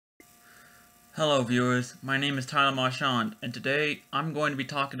Hello viewers, my name is Tyler Marchand, and today I'm going to be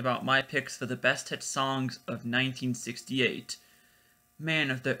talking about my picks for the best hit songs of 1968. Man,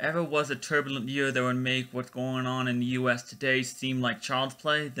 if there ever was a turbulent year that would make what's going on in the US today seem like child's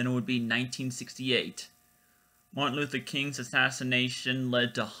play, then it would be 1968. Martin Luther King's assassination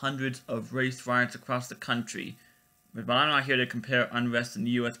led to hundreds of race riots across the country. But I'm not here to compare unrest in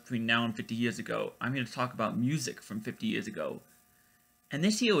the US between now and 50 years ago. I'm here to talk about music from 50 years ago. And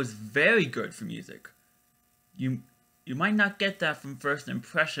this year was very good for music. You might not get that from first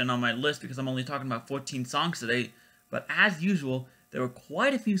impression on my list because I'm only talking about 14 songs today, but as usual, there were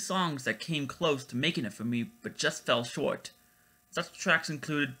quite a few songs that came close to making it for me, but just fell short. Such tracks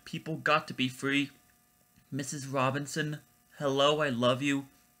included People Got to Be Free, Mrs. Robinson, Hello, I Love You,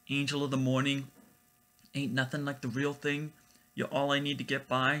 Angel of the Morning, Ain't Nothing Like the Real Thing, You're All I Need to Get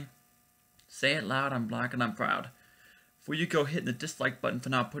By, Say It Loud, I'm Black and I'm Proud. Before you go hitting the dislike button for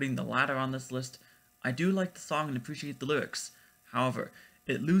not putting the latter on this list, I do like the song and appreciate the lyrics. However,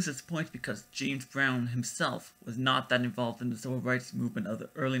 it loses points because James Brown himself was not that involved in the civil rights movement of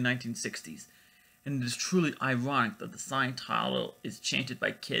the early 1960s, and it is truly ironic that the song title is chanted by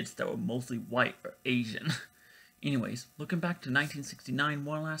kids that were mostly white or Asian. Anyways, looking back to 1969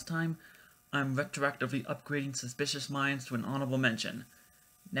 one last time, I'm retroactively upgrading Suspicious Minds to an honorable mention.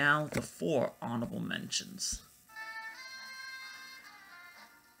 Now, the 4 honorable mentions.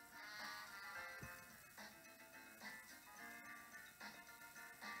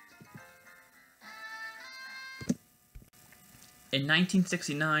 In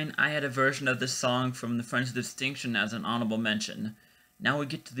 1969, I had a version of this song from the Friends of Distinction as an honorable mention. Now we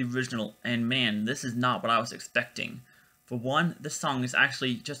get to the original, and man, this is not what I was expecting. For one, this song is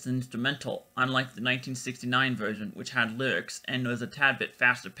actually just an instrumental, unlike the 1969 version, which had lyrics and was a tad bit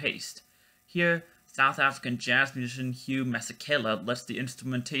faster paced. Here, South African jazz musician Hugh Masekela lets the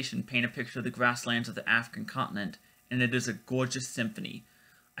instrumentation paint a picture of the grasslands of the African continent, and it is a gorgeous symphony.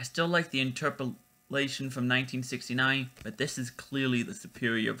 I still like the interpretation from 1969, but this is clearly the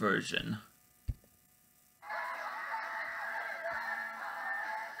superior version.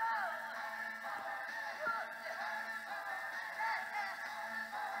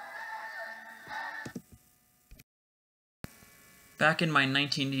 Back in my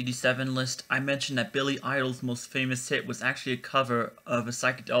 1987 list, I mentioned that Billy Idol's most famous hit was actually a cover of a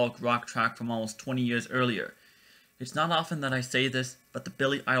psychedelic rock track from almost 20 years earlier. It's not often that I say this, but the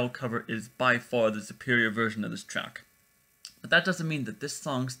Billy Idol cover is by far the superior version of this track. But that doesn't mean that this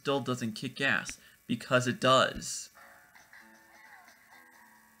song still doesn't kick ass, because it does.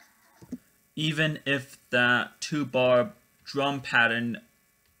 Even if that 2-bar drum pattern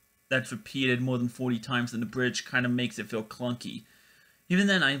that's repeated more than 40 times in the bridge kind of makes it feel clunky. Even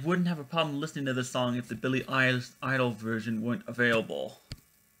then, I wouldn't have a problem listening to this song if the Billy Idol version weren't available.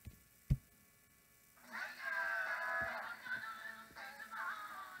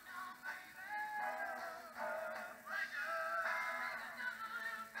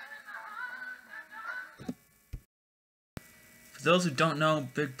 For those who don't know,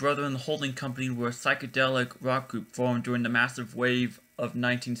 Big Brother and the Holding Company were a psychedelic rock group formed during the massive wave of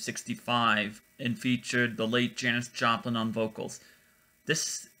 1965 and featured the late Janis Joplin on vocals.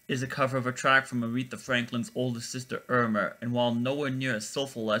 This is a cover of a track from Aretha Franklin's older sister Irma, and while nowhere near as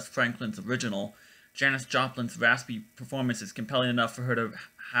soulful as Franklin's original, Janis Joplin's raspy performance is compelling enough for her to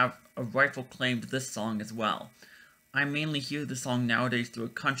have a rightful claim to this song as well. I mainly hear the song nowadays through a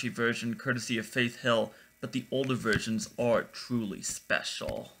country version courtesy of Faith Hill, but the older versions are truly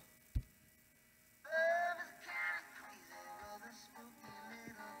special.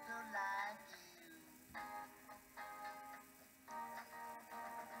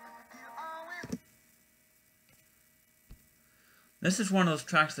 This is one of those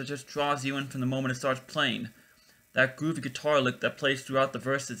tracks that just draws you in from the moment it starts playing. That groovy guitar lick that plays throughout the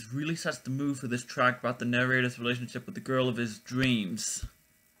verses really sets the mood for this track about the narrator's relationship with the girl of his dreams.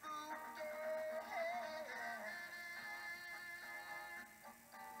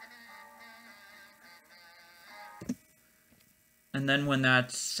 And then when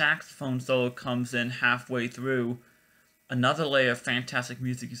that saxophone solo comes in halfway through, another layer of fantastic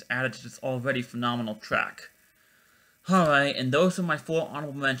music is added to this already phenomenal track. Alright, and those are my 4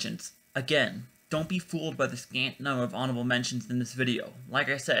 honorable mentions. Again, don't be fooled by the scant number of honorable mentions in this video. Like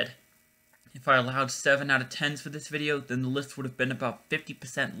I said, if I allowed 7 out of 10s for this video, then the list would have been about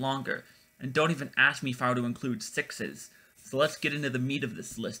 50% longer. And don't even ask me if I were to include 6s. So let's get into the meat of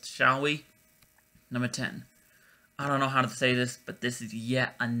this list, shall we? Number 10. I don't know how to say this, but this is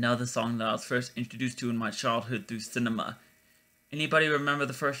yet another song that I was first introduced to in my childhood through cinema. Anybody remember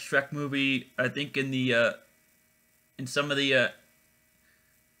the first Shrek movie? I think in some of the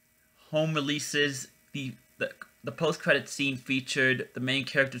home releases, the post-credit scene featured the main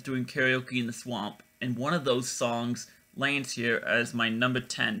characters doing karaoke in the swamp, and one of those songs lands here as my number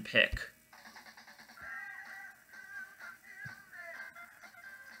 10 pick.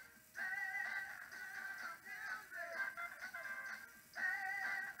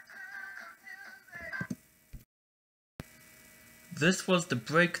 This was the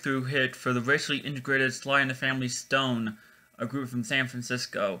breakthrough hit for the racially integrated Sly and the Family Stone, a group from San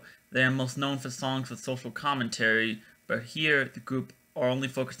Francisco. They are most known for songs with social commentary, but here the group are only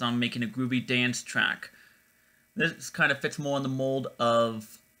focused on making a groovy dance track. This kind of fits more in the mold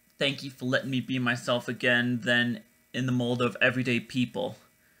of Thank You for Letting Me Be Myself Again than in the mold of Everyday People.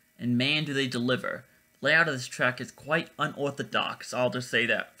 And man, do they deliver. The layout of this track is quite unorthodox, I'll just say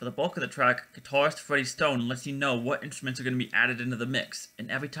that. For the bulk of the track, guitarist Freddie Stone lets you know what instruments are going to be added into the mix,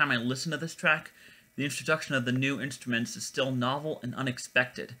 and every time I listen to this track, the introduction of the new instruments is still novel and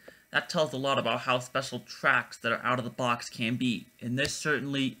unexpected. That tells a lot about how special tracks that are out of the box can be, and this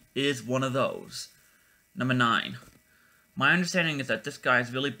certainly is one of those. Number 9. My understanding is that this guy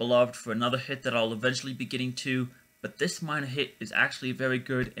is really beloved for another hit that I'll eventually be getting to, but this minor hit is actually very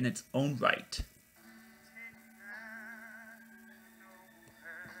good in its own right.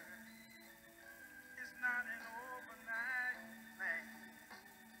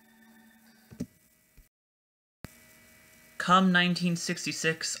 Come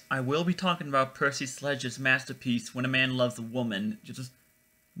 1966, I will be talking about Percy Sledge's masterpiece, When a Man Loves a Woman. Just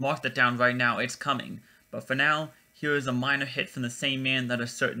mark that down right now, it's coming. But for now, here is a minor hit from the same man that a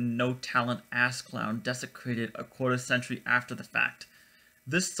certain no-talent ass clown desecrated a quarter century after the fact.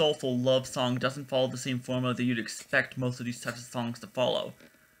 This soulful love song doesn't follow the same formula that you'd expect most of these types of songs to follow.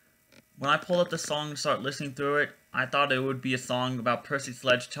 When I pulled up the song and started listening through it, I thought it would be a song about Percy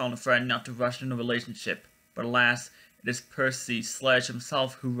Sledge telling a friend not to rush into a relationship. But alas, it is Percy Sledge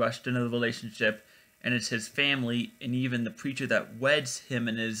himself who rushed into the relationship, and it's his family, and even the preacher that weds him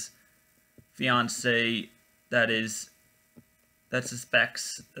and his fiancée that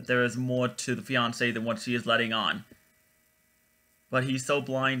suspects that there is more to the fiancée than what she is letting on. But he's so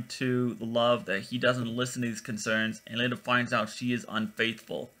blind to the love that he doesn't listen to these concerns, and later finds out she is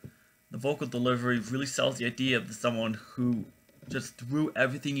unfaithful. The vocal delivery really sells the idea of someone who just threw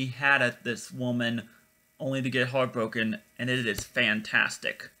everything he had at this woman only to get heartbroken, and it is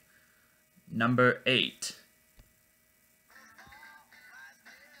fantastic. Number 8.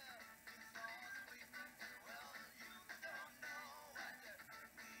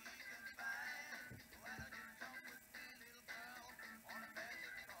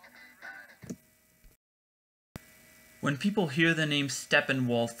 When people hear the name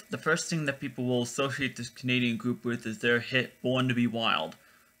Steppenwolf, the first thing that people will associate this Canadian group with is their hit Born to be Wild.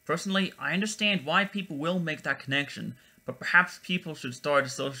 Personally, I understand why people will make that connection, but perhaps people should start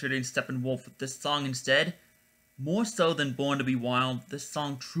associating Steppenwolf with this song instead. More so than Born to be Wild, this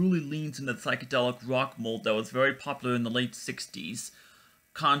song truly leans into the psychedelic rock mold that was very popular in the late 60s,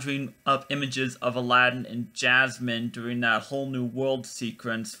 conjuring up images of Aladdin and Jasmine during that whole new world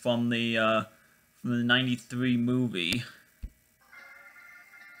sequence from the 93 movie.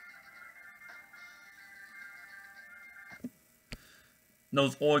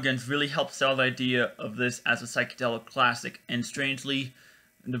 Those organs really help sell the idea of this as a psychedelic classic, and strangely,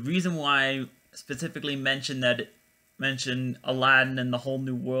 the reason why I specifically mention Aladdin and the whole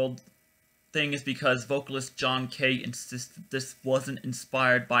new world thing is because vocalist John Kay insists that this wasn't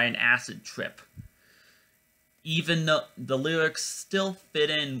inspired by an acid trip. Even though the lyrics still fit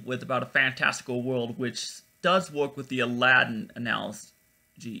in with about a fantastical world, which does work with the Aladdin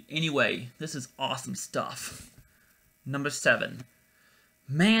analogy. Anyway, this is awesome stuff. Number 7.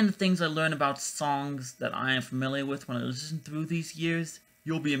 Man, the things I learn about songs that I am familiar with when I listen through these years,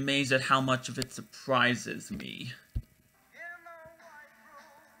 you'll be amazed at how much of it surprises me.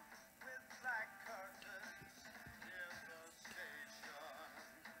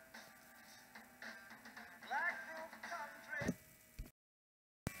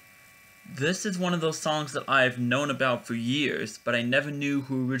 This is one of those songs that I've known about for years, but I never knew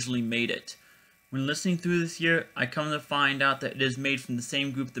who originally made it. When listening through this year, I come to find out that it is made from the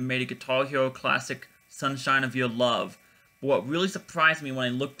same group that made a Guitar Hero classic, Sunshine of Your Love. But what really surprised me when I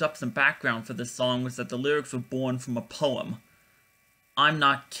looked up some background for this song was that the lyrics were born from a poem. I'm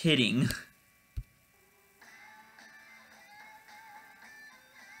not kidding.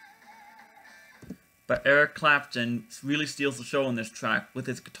 But Eric Clapton really steals the show on this track with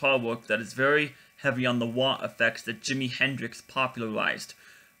his guitar work that is very heavy on the wah effects that Jimi Hendrix popularized.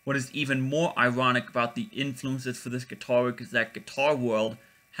 What is even more ironic about the influences for this guitar work is that Guitar World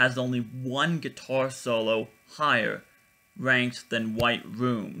has only one guitar solo higher ranked than White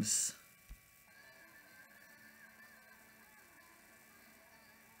Room's.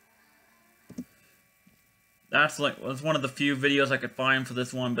 That's one of the few videos I could find for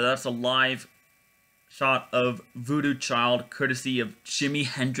this one, but that's a live shot of Voodoo Child, courtesy of Jimi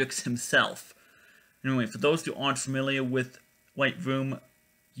Hendrix himself. Anyway, for those who aren't familiar with White Room,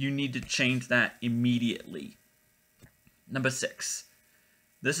 you need to change that immediately. Number 6.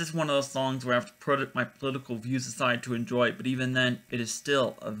 This is one of those songs where I have to put my political views aside to enjoy it, but even then, it is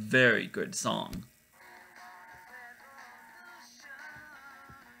still a very good song.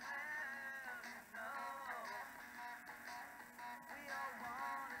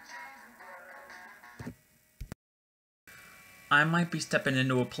 I might be stepping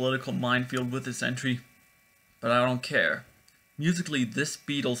into a political minefield with this entry, but I don't care. Musically, this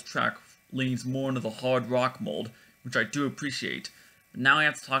Beatles track leans more into the hard rock mold, which I do appreciate, but now I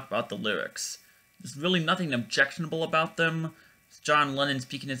have to talk about the lyrics. There's really nothing objectionable about them. It's John Lennon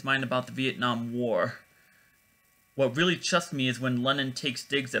speaking his mind about the Vietnam War. What really chuffs me is when Lennon takes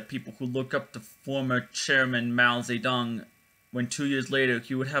digs at people who look up to former chairman Mao Zedong, when 2 years later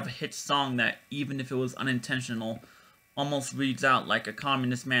he would have a hit song that, even if it was unintentional, almost reads out like a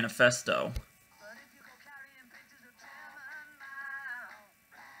communist manifesto.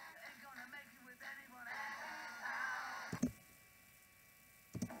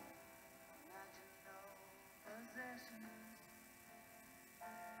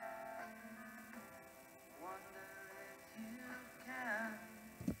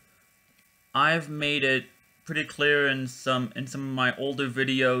 I've made it pretty clear in some of my older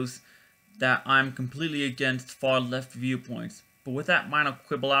videos that I'm completely against far-left viewpoints, but with that minor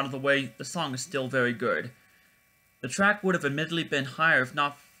quibble out of the way, the song is still very good. The track would have admittedly been higher if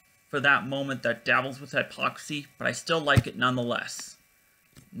not for that moment that dabbles with hypocrisy, but I still like it nonetheless.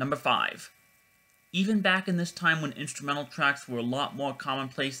 Number 5. Even back in this time when instrumental tracks were a lot more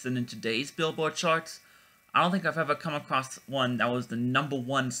commonplace than in today's Billboard charts, I don't think I've ever come across one that was the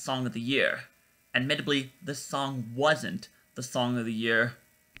 #1 song of the year. Admittedly, this song wasn't the song of the year,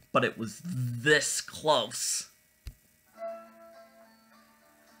 but it was this close.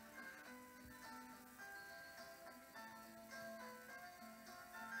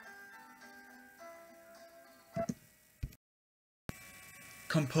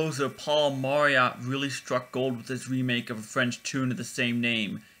 Composer Paul Marriott really struck gold with his remake of a French tune of the same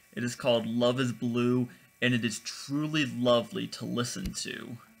name. It is called Love is Blue, and it is truly lovely to listen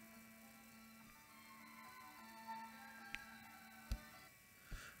to.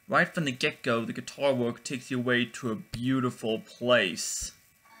 Right from the get-go, the guitar work takes you away to a beautiful place.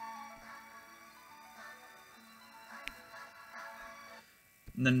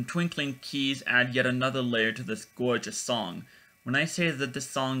 And then twinkling keys add yet another layer to this gorgeous song. When I say that this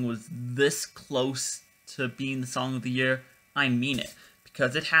song was this close to being the song of the year, I mean it.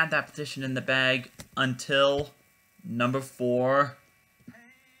 Because it had that position in the bag until number 4.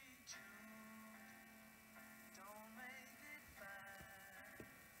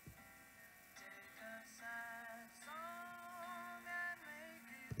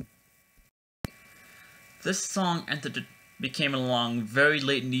 This song became along very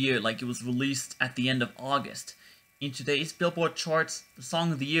late in the year, like it was released at the end of August. In today's Billboard charts, the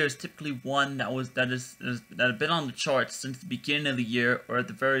song of the year is typically one that had been on the charts since the beginning of the year, or at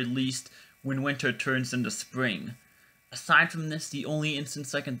the very least, when winter turns into spring. Aside from this, the only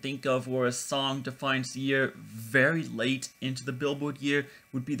instance I can think of where a song defines the year very late into the Billboard year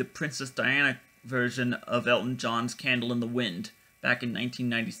would be the Princess Diana version of Elton John's Candle in the Wind, back in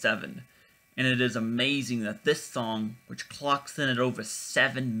 1997. And it is amazing that this song, which clocks in at over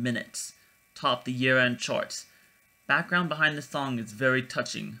 7 minutes, topped the year-end charts. Background behind this song is very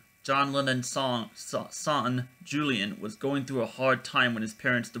touching. John Lennon's son, Julian, was going through a hard time when his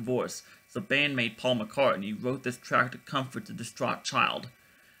parents divorced, so bandmate Paul McCartney wrote this track to comfort the distraught child.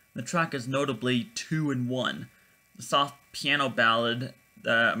 The track is notably 2 in 1. The soft piano ballad,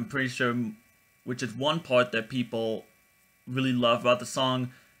 I'm pretty sure, which is one part that people really love about the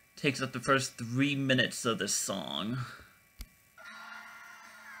song, takes up the first 3 minutes of this song.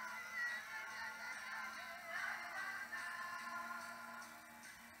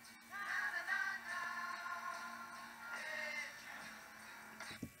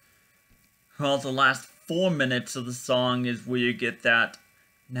 Well, the last 4 minutes of the song is where you get that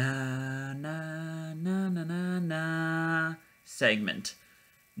na na na na na na segment.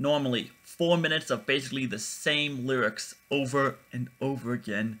 Normally, 4 minutes of basically the same lyrics over and over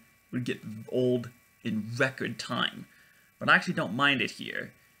again would get old in record time, but I actually don't mind it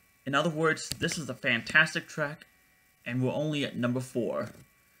here. In other words, this is a fantastic track, and we're only at number 4.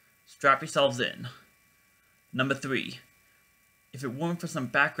 Strap yourselves in. Number 3. If it weren't for some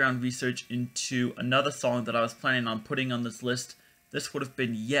background research into another song that I was planning on putting on this list, this would have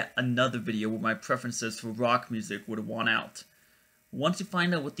been yet another video where my preferences for rock music would have won out. Once you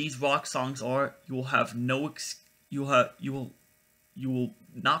find out what these rock songs are, you will have you will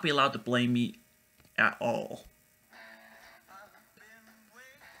not be allowed to blame me at all.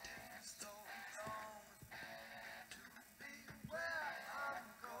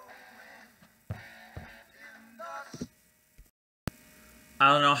 I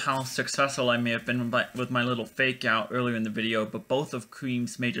don't know how successful I may have been with my little fake out earlier in the video, but both of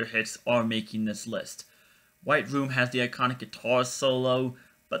Cream's major hits are making this list. White Room has the iconic guitar solo,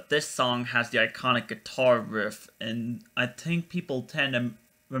 but this song has the iconic guitar riff, and I think people tend to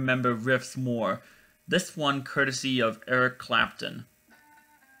remember riffs more. This one courtesy of Eric Clapton.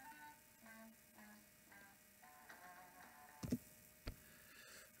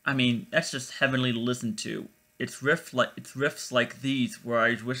 I mean, that's just heavenly to listen to. It's riffs like these where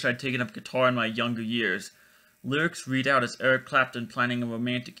I wish I'd taken up guitar in my younger years. Lyrics read out as Eric Clapton planning a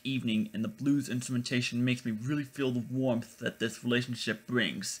romantic evening, and the blues instrumentation makes me really feel the warmth that this relationship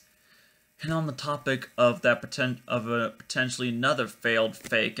brings. And on the topic of potentially another failed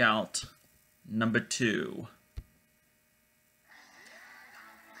fake out, number 2.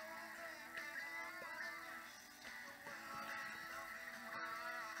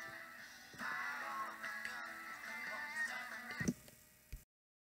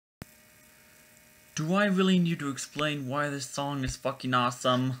 Do I really need to explain why this song is fucking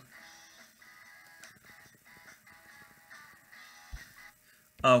awesome?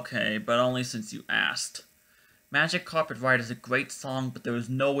 Okay, but only since you asked. Magic Carpet Ride is a great song, but there was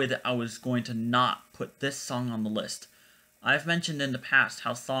no way that I was going to not put this song on the list. I've mentioned in the past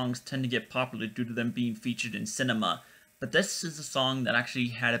how songs tend to get popular due to them being featured in cinema, but this is a song that actually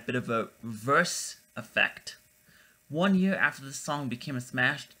had a bit of a reverse effect. 1 year after this song became a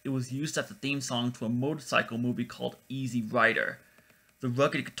smash, it was used as the theme song to a motorcycle movie called Easy Rider. The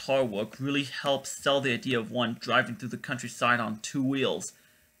rugged guitar work really helps sell the idea of one driving through the countryside on 2 wheels.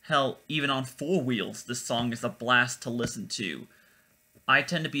 Hell, even on 4 wheels, this song is a blast to listen to. I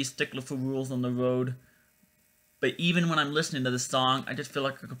tend to be a stickler for rules on the road, but even when I'm listening to this song, I just feel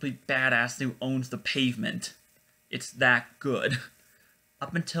like a complete badass who owns the pavement. It's that good.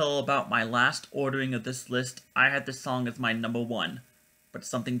 Up until about my last ordering of this list, I had this song as my number 1, but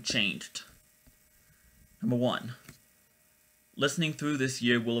something changed. Number 1. Listening through this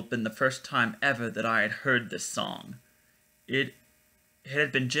year will have been the first time ever that I had heard this song. It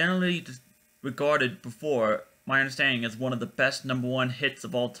had been generally regarded before, my understanding, as one of the best number 1 hits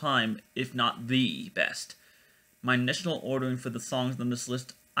of all time, if not the best. My initial ordering for the songs on this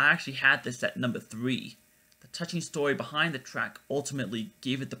list, I actually had this at number 3. The touching story behind the track ultimately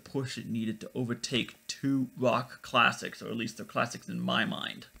gave it the push it needed to overtake 2 rock classics, or at least they're classics in my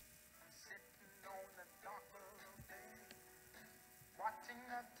mind.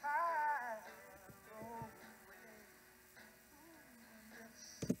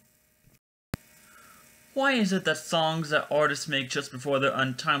 Why is it that songs that artists make just before their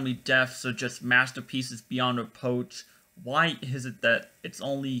untimely deaths are just masterpieces beyond reproach? Why is it that it's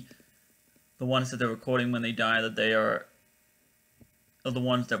only the ones that they're recording when they die that they are the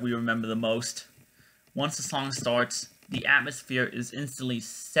ones that we remember the most? Once the song starts, the atmosphere is instantly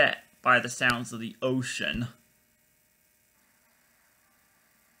set by the sounds of the ocean.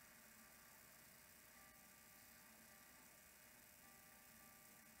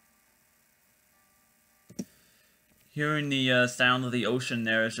 Hearing the sound of the ocean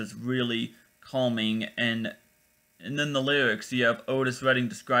there is just really calming, and then the lyrics, you have Otis Redding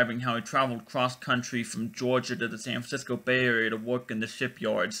describing how he traveled cross-country from Georgia to the San Francisco Bay Area to work in the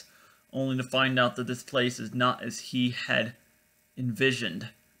shipyards, only to find out that this place is not as he had envisioned,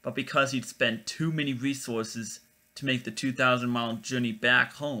 but because he'd spent too many resources to make the 2,000-mile journey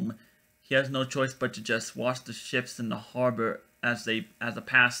back home, he has no choice but to just watch the ships in the harbor as a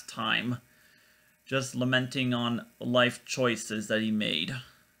pastime, just lamenting on life choices that he made.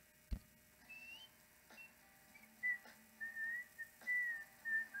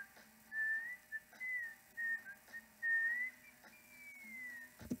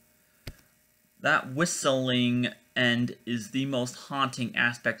 That whistling end is the most haunting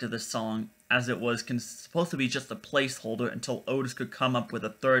aspect of the song, as it was supposed to be just a placeholder until Otis could come up with a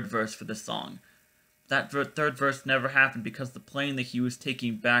 3rd verse for the song. That 3rd verse never happened because the plane that he was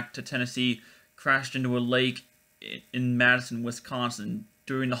taking back to Tennessee crashed into a lake in Madison, Wisconsin,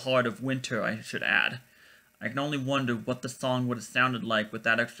 during the heart of winter, I should add. I can only wonder what the song would have sounded like with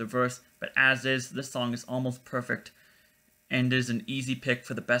that extra verse, but as is, this song is almost perfect, and is an easy pick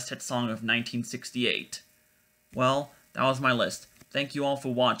for the best hit song of 1968. Well, that was my list. Thank you all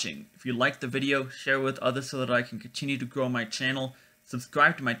for watching. If you liked the video, share it with others so that I can continue to grow my channel.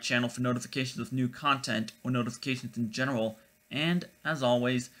 subscribe to my channel for notifications of new content or notifications in general, and, as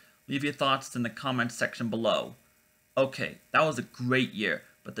always, leave your thoughts in the comments section below. Okay, that was a great year,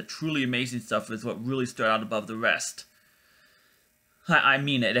 but the truly amazing stuff is what really stood out above the rest. I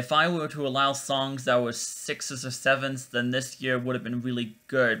mean it. If I were to allow songs that were 6s or 7s, then this year would have been really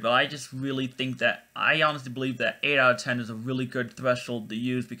good. But I just really think that, I honestly believe that 8 out of 10 is a really good threshold to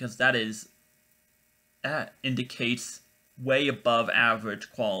use, because that indicates way above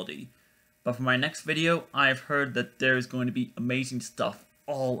average quality. But for my next video, I've heard that there is going to be amazing stuff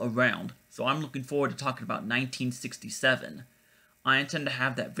all around. So I'm looking forward to talking about 1967. I intend to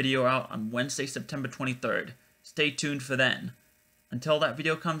have that video out on Wednesday, September 23rd. Stay tuned for then. Until that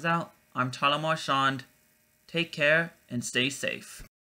video comes out, I'm Tyler Marchand. Take care and stay safe.